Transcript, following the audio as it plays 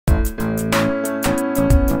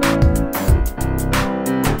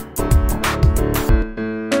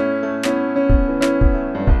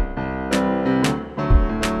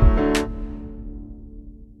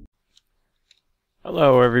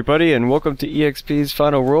everybody, and welcome to EXP's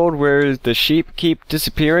Final World, where the sheep keep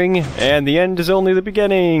disappearing, and the end is only the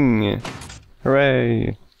beginning!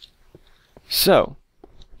 Hooray! So,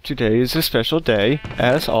 today is a special day,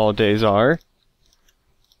 as all days are.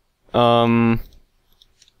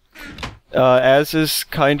 As is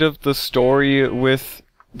kind of the story with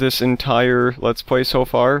this entire Let's Play so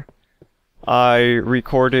far, I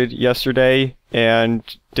recorded yesterday and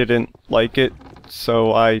didn't like it,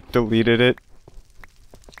 so I deleted it.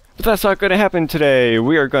 But that's not gonna happen today.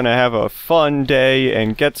 We are gonna have a fun day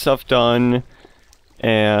and get stuff done.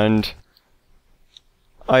 And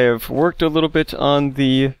I have worked a little bit on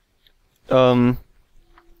the, yeah,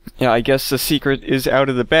 I guess the secret is out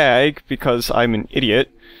of the bag because I'm an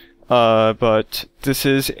idiot. But this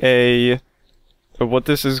is what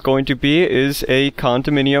this is going to be is a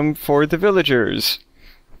condominium for the villagers.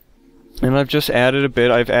 And I've just added a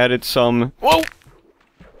bit. I've added some... Whoa!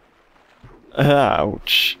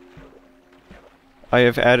 Ouch. I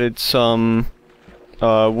have added some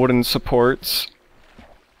wooden supports.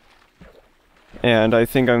 And I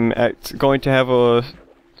think I'm going to have a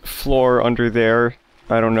floor under there.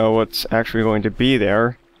 I don't know what's actually going to be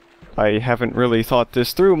there. I haven't really thought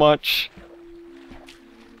this through much.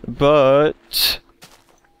 But...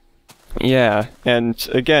 yeah, and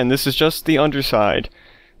again, this is just the underside.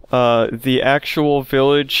 The actual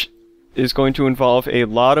village is going to involve a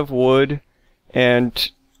lot of wood, and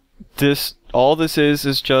all this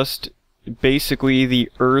is just basically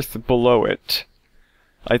the earth below it.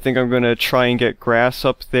 I think I'm gonna try and get grass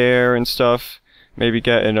up there and stuff, maybe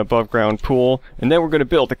get an above ground pool, and then we're gonna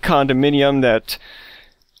build a condominium that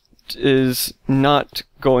is not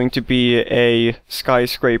going to be a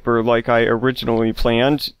skyscraper like I originally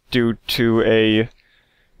planned due to a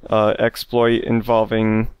exploit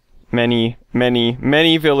involving many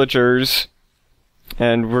villagers,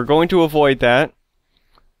 and we're going to avoid that.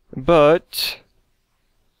 But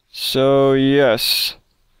so yes,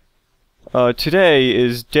 today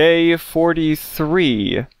is day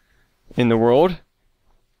 43 in the world.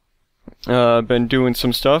 Been doing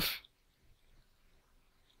some stuff.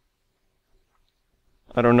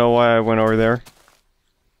 I don't know why I went over there.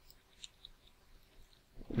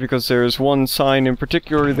 Because there's one sign in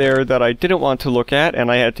particular there that I didn't want to look at,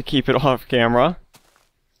 and I had to keep it off camera.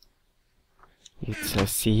 It's a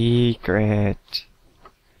secret.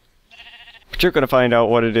 But you're gonna find out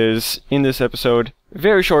what it is in this episode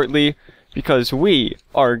very shortly, because we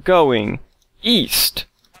are going east.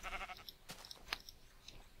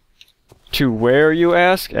 To where, you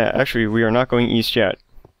ask? Actually, we are not going east yet.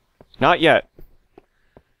 Not yet.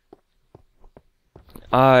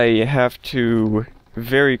 I have to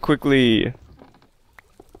very quickly,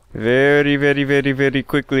 very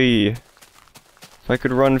quickly, if I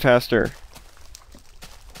could run faster.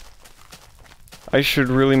 I should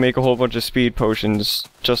really make a whole bunch of speed potions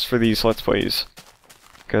just for these Let's Plays.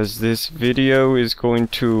 Because this video is going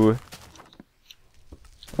to...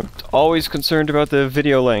 I'm always concerned about the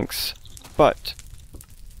video lengths. But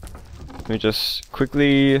let me just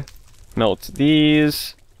quickly melt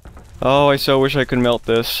these. Oh, I so wish I could melt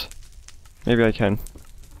this. Maybe I can.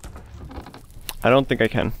 I don't think I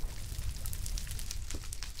can.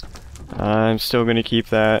 I'm still gonna keep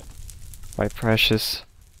that. My precious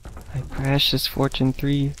Fortune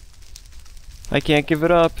 3. I can't give it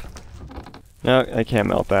up. No, I can't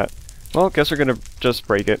melt that. Well, guess we're gonna just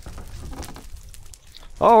break it.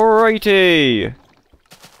 Alrighty!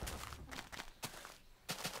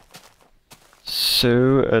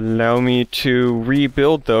 So, allow me to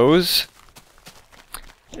rebuild those.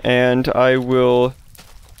 And I will...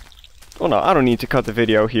 oh no, I don't need to cut the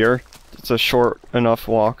video here. It's a short enough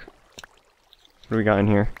walk. What do we got in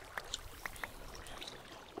here?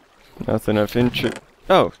 Nothing of interest.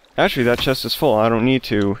 Oh, actually that chest is full. I don't need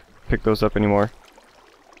to pick those up anymore.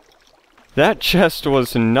 That chest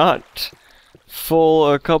was not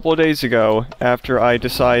full a couple of days ago after I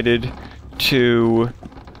decided to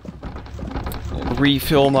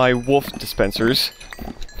refill my wolf dispensers.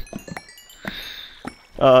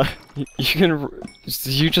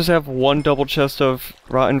 You just have one double chest of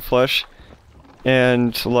rotten flesh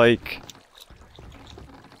and like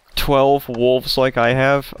 12 wolves like I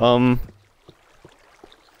have.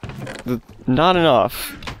 Not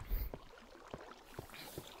enough.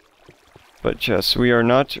 But yes, we are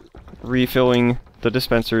not refilling the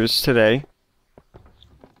dispensers today.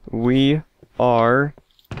 We are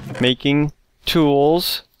making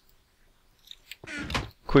tools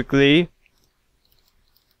quickly.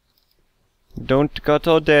 Don't cut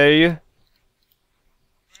all day.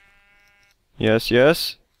 Yes,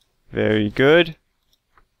 yes. Very good.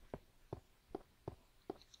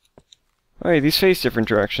 Hey, these face different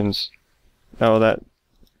directions. Oh, that...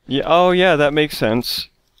 Yeah, oh yeah, that makes sense.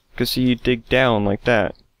 Because you dig down like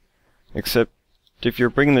that. Except, if you're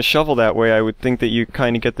bringing the shovel that way, I would think that you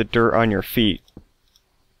kind of get the dirt on your feet.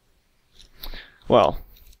 Well.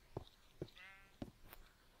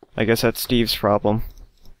 I guess that's Steve's problem.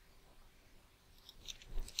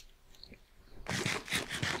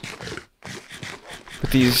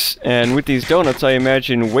 With these donuts, I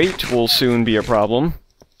imagine weight will soon be a problem.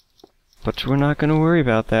 But we're not gonna worry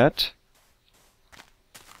about that.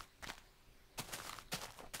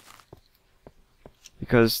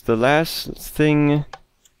 Because the last thing...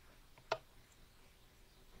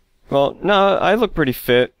 Well, no, I look pretty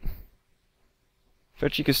fit.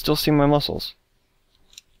 Bet you can still see my muscles.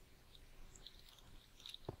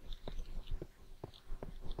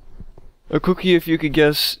 A cookie if you could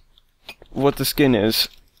guess what the skin is.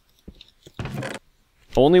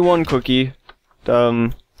 Only one cookie.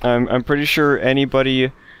 I'm pretty sure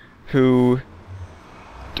anybody who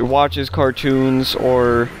watches cartoons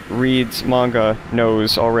or reads manga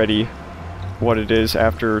knows already what it is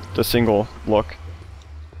after the single look.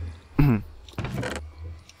 I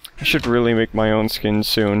should really make my own skin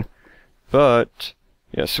soon. But,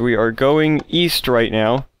 yes, we are going east right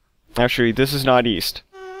now. Actually, this is not east.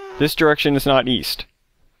 This direction is not east.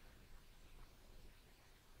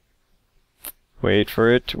 Wait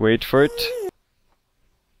for it, wait for it.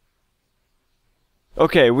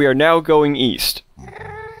 Okay, we are now going east.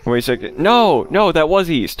 Wait a second. No, no, that was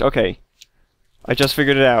east. Okay. I just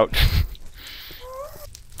figured it out.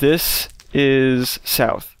 This is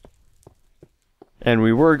south. And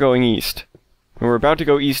we were going east. And we're about to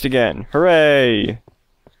go east again. Hooray!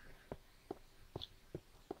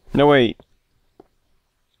 No, wait.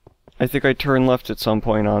 I think I turned left at some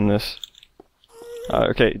point on this.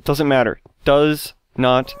 Okay, it doesn't matter. Does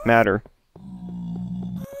not matter.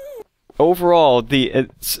 Overall,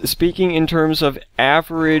 speaking in terms of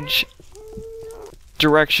average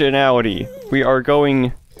directionality, we are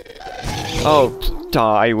going... Oh,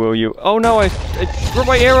 die, will you? Oh no, where are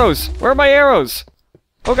my arrows? Where are my arrows?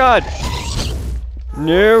 Oh god!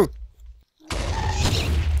 No!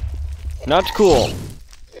 Not cool.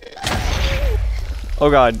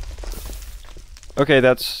 Oh god. Okay,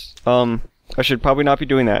 that's, I should probably not be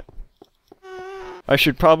doing that. I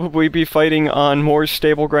should probably be fighting on more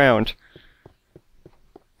stable ground.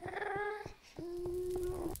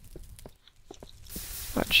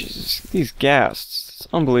 Oh, Jesus, these ghasts. It's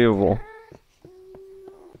unbelievable.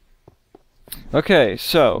 Okay,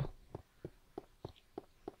 so...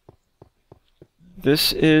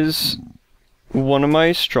 This is one of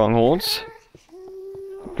my strongholds.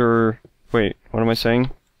 Wait, what am I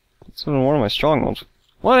saying? It's one of my strongholds.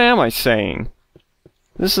 What am I saying?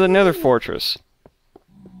 This is another fortress.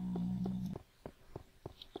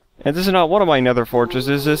 And this is not one of my nether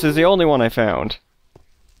fortresses, this is the only one I found.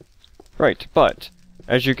 Right, but...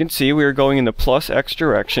 As you can see, we are going in the plus X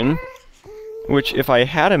direction, which if I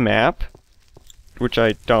had a map, which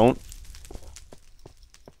I don't,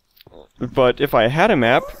 but if I had a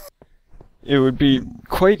map, it would be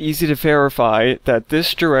quite easy to verify that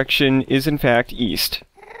this direction is in fact east.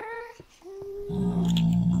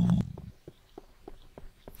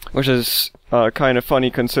 Which is kind of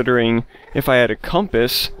funny considering if I had a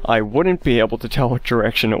compass, I wouldn't be able to tell what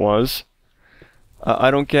direction it was.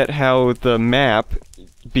 I don't get how the map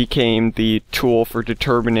became the tool for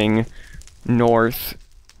determining north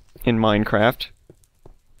in Minecraft.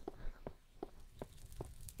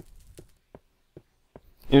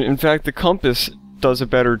 In fact, the compass does a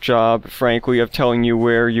better job, frankly, of telling you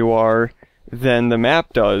where you are than the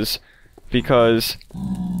map does, because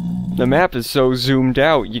the map is so zoomed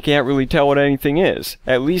out, you can't really tell what anything is.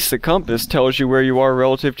 At least the compass tells you where you are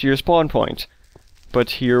relative to your spawn point.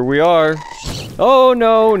 But here we are. Oh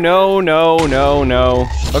no, no, no, no, no.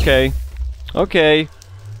 Okay. Okay.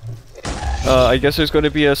 I guess there's going to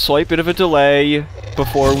be a slight bit of a delay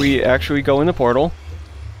before we actually go in the portal.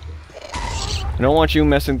 I don't want you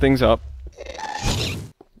messing things up.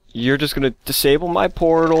 You're just going to disable my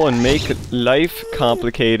portal and make life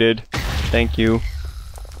complicated. Thank you.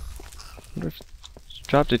 What if I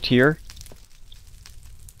dropped it here?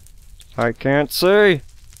 I can't see.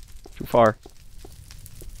 Too far.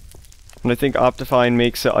 And I think Optifine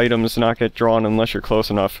makes the items not get drawn unless you're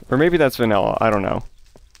close enough. Or maybe that's vanilla, I don't know.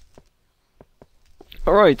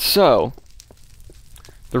 Alright, so...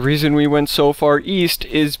 The reason we went so far east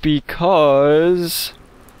is because...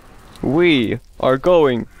 we are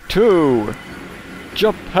going to...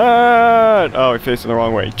 Japan! Oh, we're facing the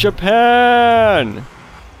wrong way. Japan!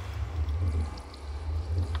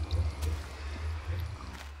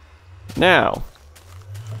 Now...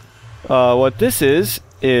 what this is,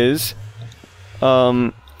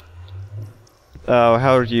 how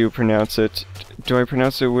do you pronounce it? Do I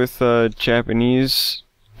pronounce it with, Japanese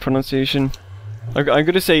pronunciation? I'm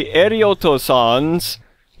gonna say Erioto-san's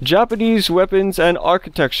Japanese Weapons and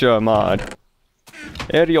Architecture mod.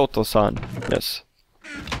 Erioto-san, yes.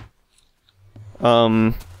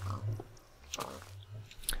 I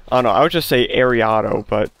don't know, I would just say Ariato,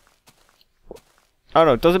 but... I don't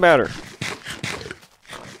know, it doesn't matter.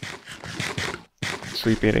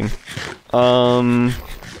 Sleep eating.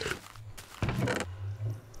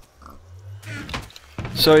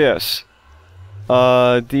 So yes.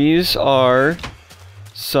 These are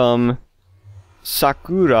some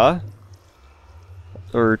sakura,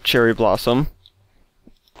 or cherry blossom.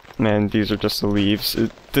 Man, these are just the leaves.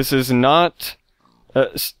 This is not...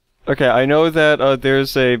 okay, I know that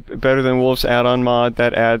there's a Better Than Wolves add-on mod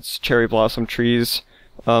that adds cherry blossom trees,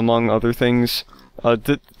 among other things.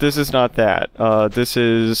 This is not that. This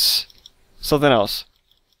is something else.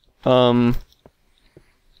 In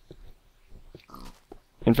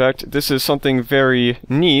fact, this is something very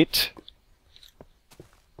neat.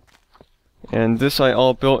 And this I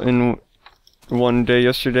all built in one day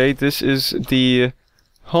yesterday. This is the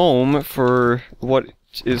home for what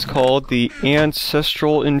is called the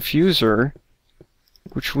Ancestral Infuser,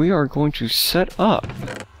 which we are going to set up.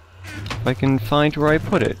 If I can find where I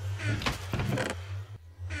put it.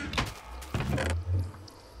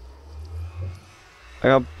 I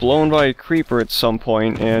got blown by a creeper at some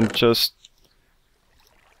point and just...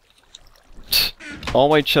 all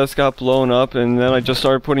my chests got blown up, and then I just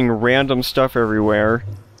started putting random stuff everywhere.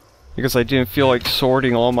 Because I didn't feel like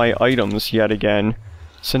sorting all my items yet again.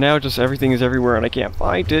 So now just everything is everywhere and I can't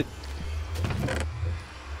find it.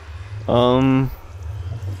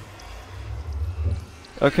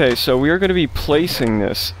 Okay, so we are going to be placing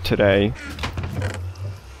this today.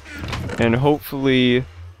 And hopefully...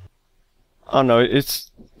 I don't know,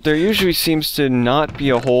 there usually seems to not be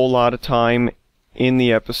a whole lot of time in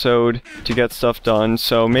the episode to get stuff done,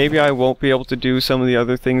 so maybe I won't be able to do some of the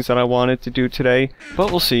other things that I wanted to do today,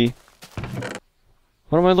 but we'll see.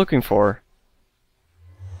 What am I looking for?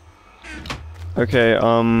 Okay,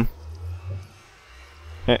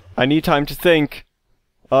 I need time to think.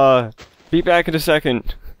 Be back in a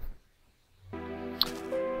second.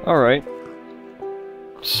 Alright.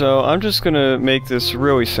 So, I'm just gonna make this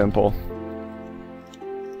really simple.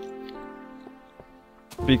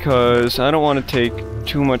 Because I don't want to take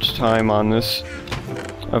too much time on this.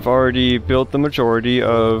 I've already built the majority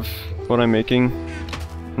of what I'm making.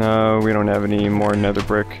 No, we don't have any more nether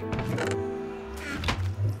brick.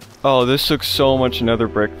 Oh, this took so much nether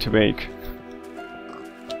brick to make.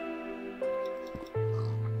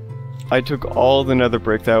 I took all the nether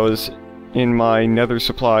brick that was in my nether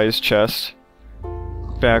supplies chest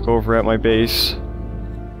back over at my base.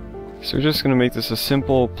 So we're just gonna make this a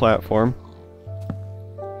simple platform.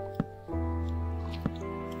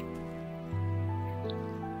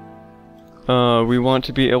 We want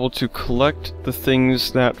to be able to collect the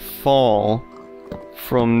things that fall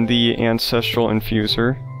from the Ancestral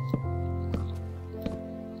Infuser.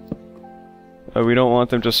 We don't want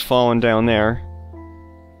them just falling down there.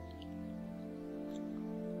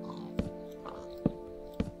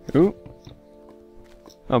 Ooh.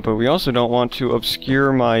 Oh, but we also don't want to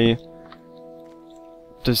obscure my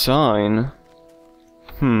design.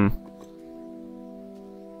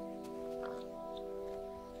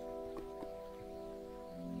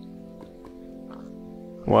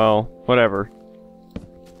 Well, whatever.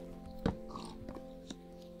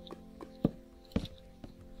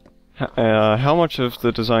 How much of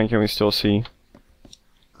the design can we still see?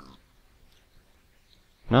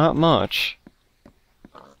 Not much.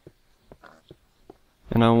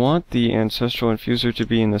 And I want the Ancestral Infuser to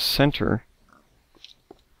be in the center.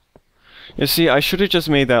 You see, I should have just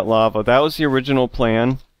made that lava. That was the original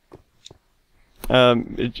plan.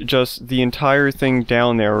 Just the entire thing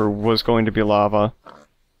down there was going to be lava.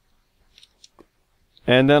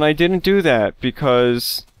 And then I didn't do that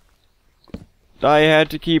because I had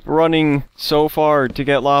to keep running so far to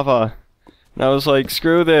get lava. And I was like,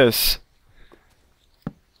 screw this.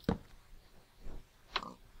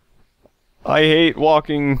 I hate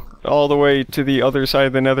walking all the way to the other side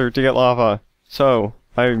of the nether to get lava. So,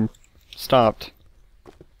 I stopped.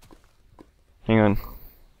 Hang on.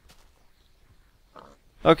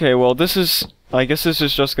 Okay, well this is... I guess this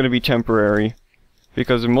is just going to be temporary.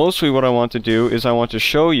 Because mostly what I want to do is I want to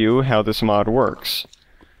show you how this mod works.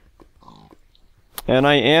 And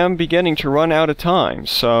I am beginning to run out of time,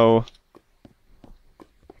 so...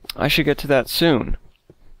 I should get to that soon.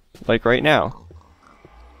 Like right now.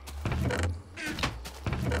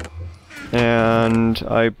 And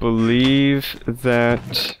I believe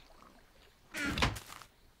that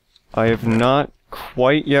I have not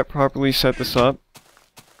quite yet properly set this up.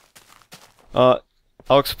 I'll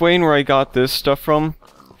explain where I got this stuff from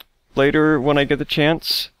later when I get the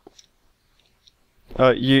chance.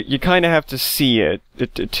 You kind of have to see it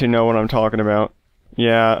to know what I'm talking about.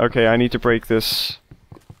 Yeah, okay, I need to break this.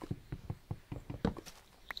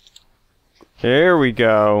 There we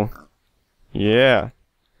go. Yeah.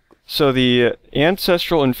 So the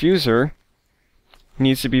Ancestral Infuser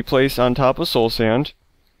needs to be placed on top of Soul Sand,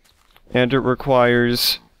 and it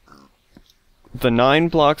requires the 9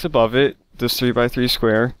 blocks above it, this 3x3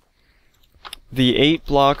 square, the 8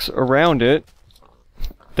 blocks around it,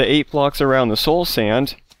 the 8 blocks around the Soul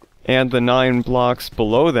Sand, and the 9 blocks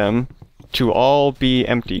below them to all be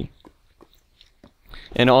empty.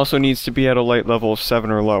 And it also needs to be at a light level of 7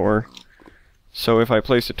 or lower. So if I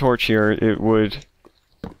place a torch here, it would...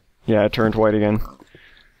 yeah, it turned white again.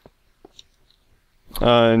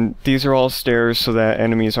 And these are all stairs so that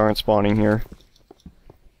enemies aren't spawning here.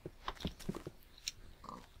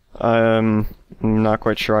 I'm not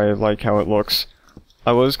quite sure I like how it looks.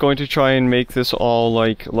 I was going to try and make this all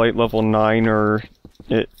like light level 9 or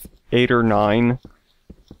 8 or 9.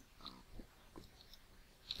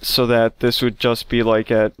 So that this would just be like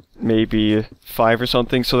at maybe 5 or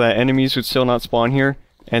something, so that enemies would still not spawn here,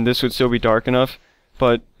 and this would still be dark enough.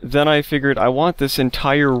 But then I figured I want this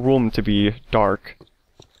entire room to be dark.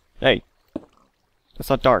 Hey, that's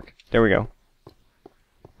not dark. There we go.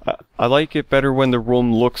 I like it better when the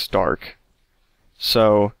room looks dark.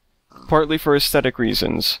 So, partly for aesthetic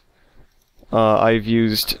reasons, I've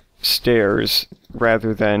used stairs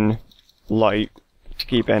rather than light to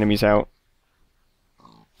keep enemies out.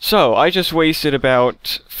 So, I just wasted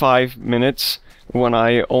about 5 minutes when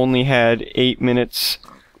I only had 8 minutes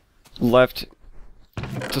left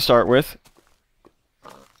to start with.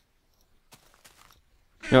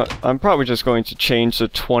 You know, I'm probably just going to change the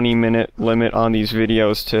 20-minute limit on these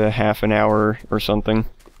videos to half an hour or something.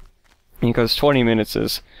 Because 20 minutes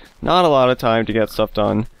is not a lot of time to get stuff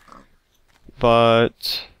done.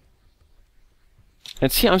 But...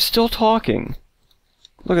 and see, I'm still talking.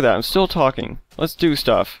 Look at that, I'm still talking. Let's do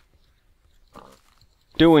stuff.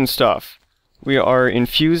 Doing stuff. We are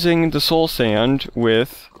infusing the Soul Sand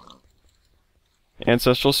with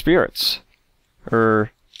ancestral spirits.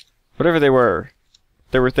 Or whatever they were.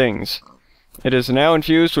 They were things. It is now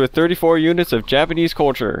infused with 34 units of Japanese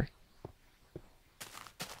culture.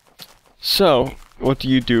 So, what do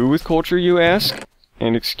you do with culture, you ask?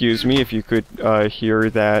 And excuse me if you could hear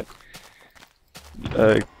that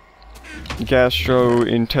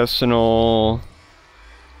gastrointestinal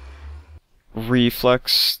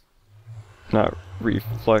reflex, not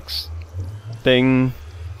reflex, thing,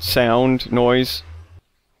 sound, noise,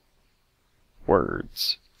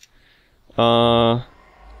 words.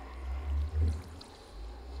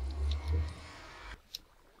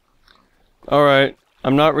 Alright,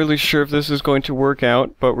 I'm not really sure if this is going to work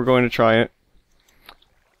out, but we're going to try it.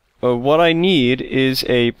 What I need is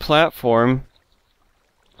a platform.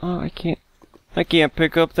 Oh, I can't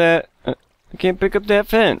pick up that, I can't pick up that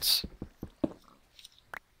fence.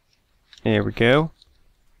 There we go.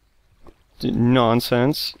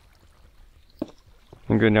 Nonsense.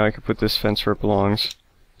 I'm good, now I can put this fence where it belongs.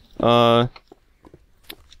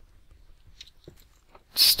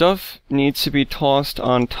 Stuff needs to be tossed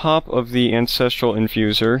on top of the Ancestral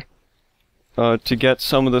Infuser to get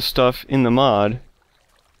some of the stuff in the mod.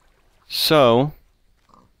 So...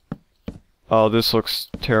 oh, this looks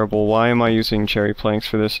terrible. Why am I using cherry planks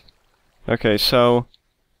for this? Okay, so...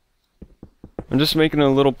 I'm just making a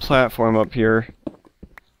little platform up here.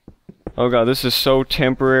 Oh god, this is so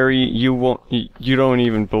temporary, you won't... you don't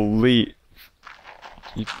even believe...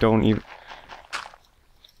 you don't even...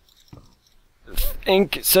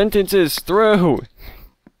 think sentences through!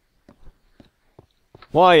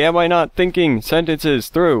 Why am I not thinking sentences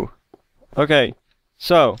through? Okay,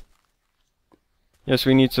 so... yes,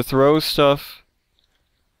 we need to throw stuff...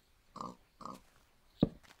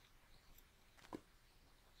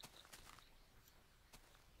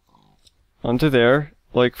 onto there.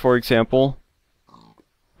 Like, for example...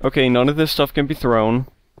 okay, none of this stuff can be thrown.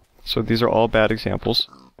 So these are all bad examples.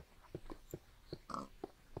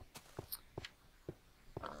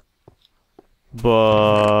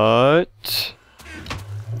 But...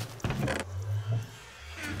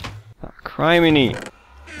 ah, criminy!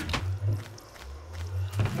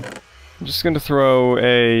 I'm just gonna throw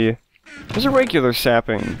a... there's a regular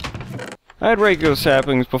sapling. I had regular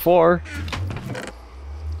saplings before.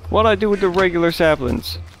 What'd I do with the regular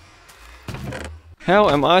saplings? How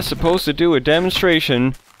am I supposed to do a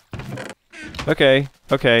demonstration Okay,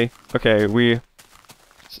 okay, okay,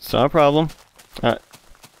 it's not a problem. I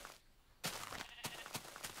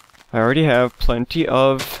already have plenty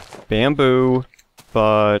of bamboo,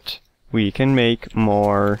 but we can make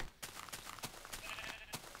more.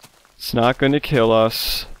 It's not gonna kill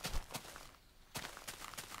us.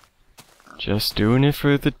 Just doing it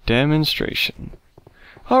for the demonstration.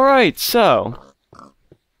 Alright, so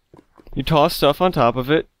you toss stuff on top of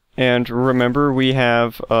it, and remember we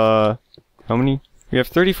have, how many? We have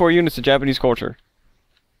 34 units of Japanese culture.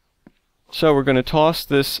 So we're gonna toss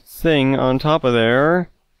this thing on top of there.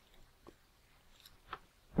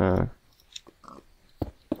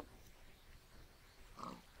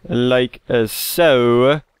 Like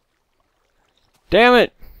so. Damn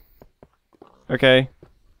it! Okay.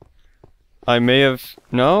 I may have...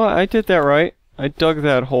 No, I did that right. I dug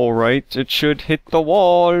that hole right. It should hit the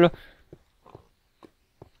wall.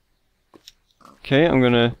 Okay, I'm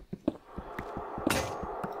gonna...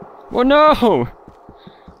 Oh no!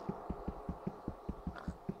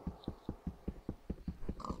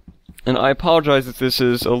 And I apologize if this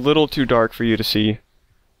is a little too dark for you to see.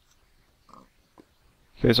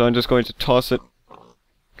 Okay, so I'm just going to toss it.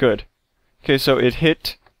 Good. Okay, so it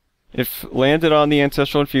hit... It landed on the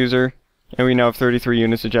Ancestral Infuser, and we now have 33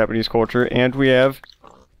 units of Japanese culture, and we have...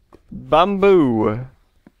 bamboo!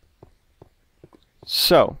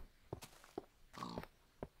 So...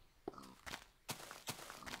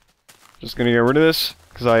 Just gonna get rid of this,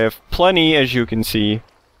 because I have plenty, as you can see.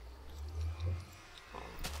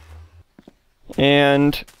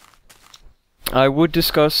 And I would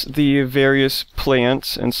discuss the various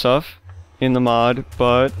plants and stuff in the mod,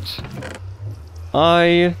 but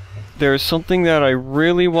there's something that I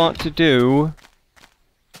really want to do,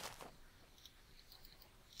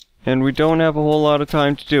 and we don't have a whole lot of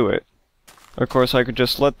time to do it. Of course, I could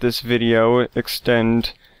just let this video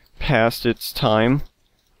extend past its time.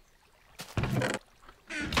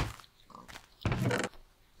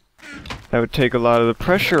 That would take a lot of the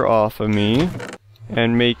pressure off of me,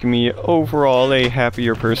 and make me overall a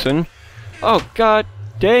happier person. Oh god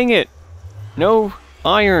dang it! No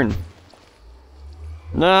iron!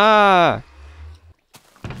 Nah!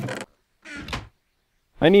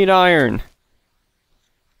 I need iron!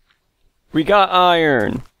 We got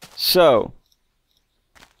iron! So,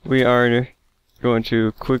 we are going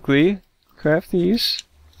to quickly craft these.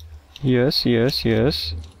 Yes, yes,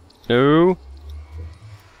 yes. No!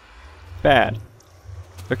 Bad.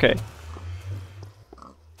 Okay.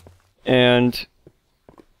 And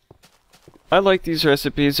I like these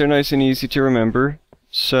recipes, they're nice and easy to remember,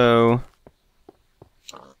 so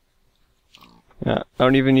yeah, I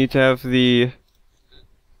don't even need to have the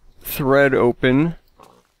thread open,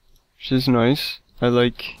 which is nice. I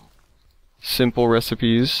like simple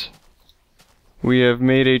recipes. We have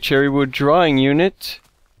made a cherrywood drying unit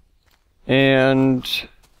and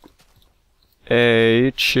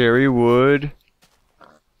a cherrywood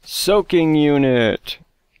soaking unit.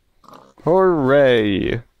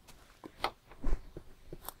 Hooray!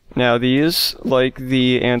 Now these, like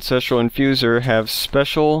the Ancestral Infuser, have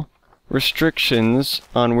special restrictions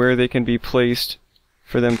on where they can be placed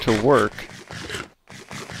for them to work.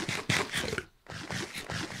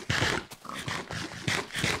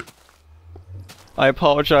 I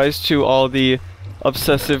apologize to all the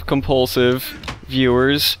obsessive-compulsive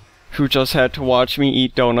viewers who just had to watch me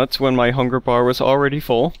eat donuts when my hunger bar was already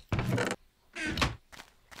full.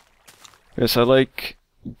 Yes, I like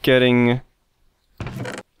getting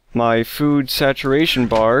my food saturation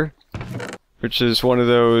bar, which is one of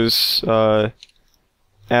those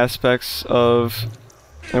aspects of,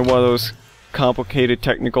 and one of those complicated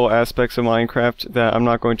technical aspects of Minecraft that I'm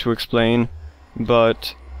not going to explain,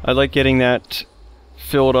 but I like getting that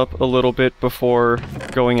filled up a little bit before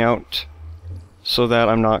going out, so that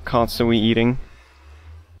I'm not constantly eating.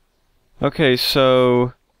 Okay,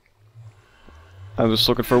 so I was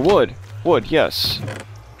looking for wood. Wood, yes.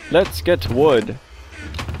 Let's get wood.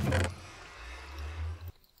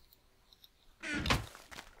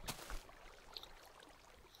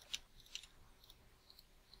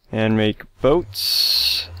 And make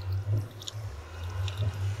boats.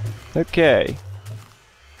 Okay.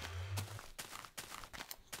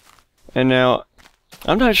 And now,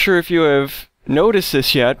 I'm not sure if you have noticed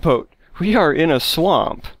this yet, but we are in a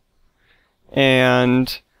swamp.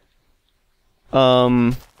 And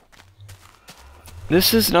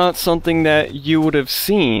this is not something that you would have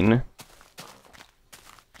seen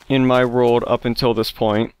in my world up until this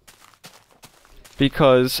point,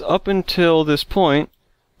 because up until this point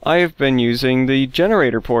I have been using the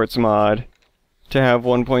generator ports mod to have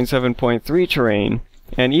 1.7.3 terrain,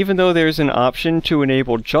 and even though there's an option to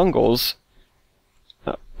enable jungles,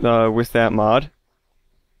 with that mod,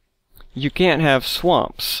 you can't have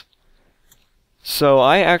swamps. So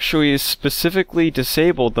I actually specifically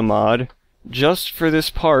disabled the mod just for this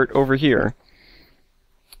part over here.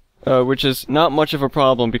 Which is not much of a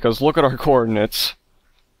problem because look at our coordinates.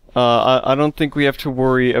 I don't think we have to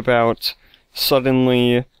worry about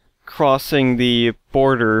suddenly crossing the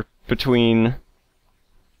border between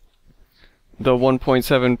the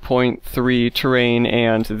 1.7.3 terrain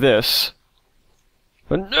and this.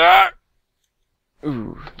 But,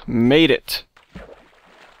 ooh, made it.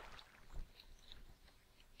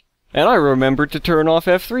 And I remembered to turn off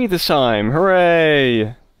F3 this time.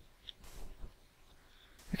 Hooray!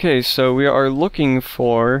 Okay, so we are looking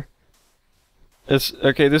for...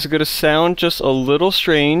 Okay, this is going to sound just a little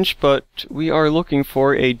strange, but we are looking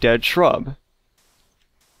for a dead shrub.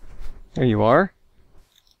 There you are.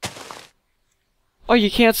 Oh, you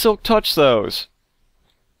can't silk touch those!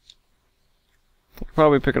 I could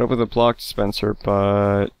probably pick it up with a block dispenser,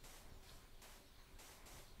 but...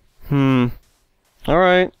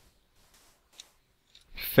 Alright.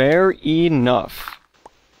 Fair enough.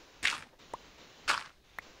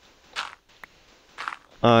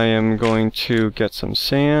 I am going to get some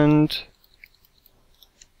sand.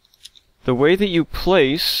 The way that you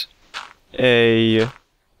place a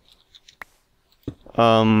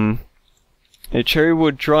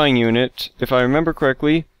cherrywood drying unit, if I remember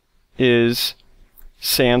correctly, is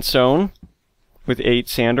sandstone with 8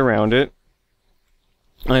 sand around it.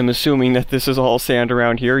 I'm assuming that this is all sand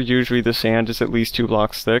around here. Usually the sand is at least 2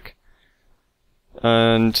 blocks thick.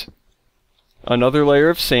 And another layer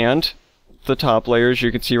of sand. The top layers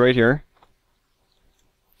you can see right here.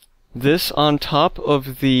 This on top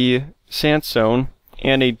of the sandstone,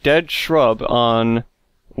 and a dead shrub on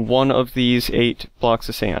one of these 8 blocks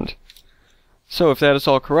of sand. So if that is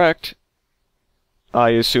all correct, I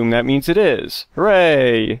assume that means it is.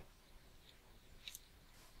 Hooray!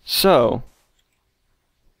 So,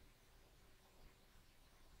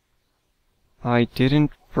 I didn't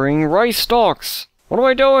bring rice stalks! What am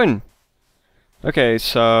I doing? Okay,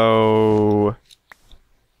 so...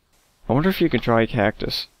 I wonder if you could dry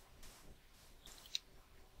cactus.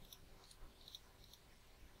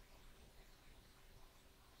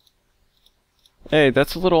 Hey,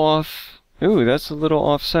 that's a little off... Ooh, that's a little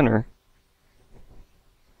off-center.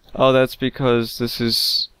 Oh, that's because this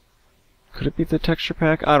is... Could it be the texture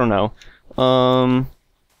pack? I don't know.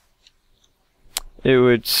 It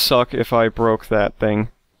would suck if I broke that thing.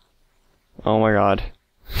 Oh my god.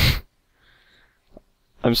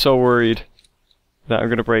 I'm so worried that I'm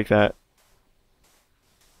gonna break that.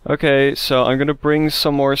 Okay, so I'm gonna bring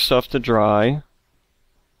some more stuff to dry.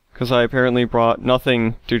 Because I apparently brought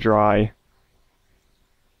nothing to dry.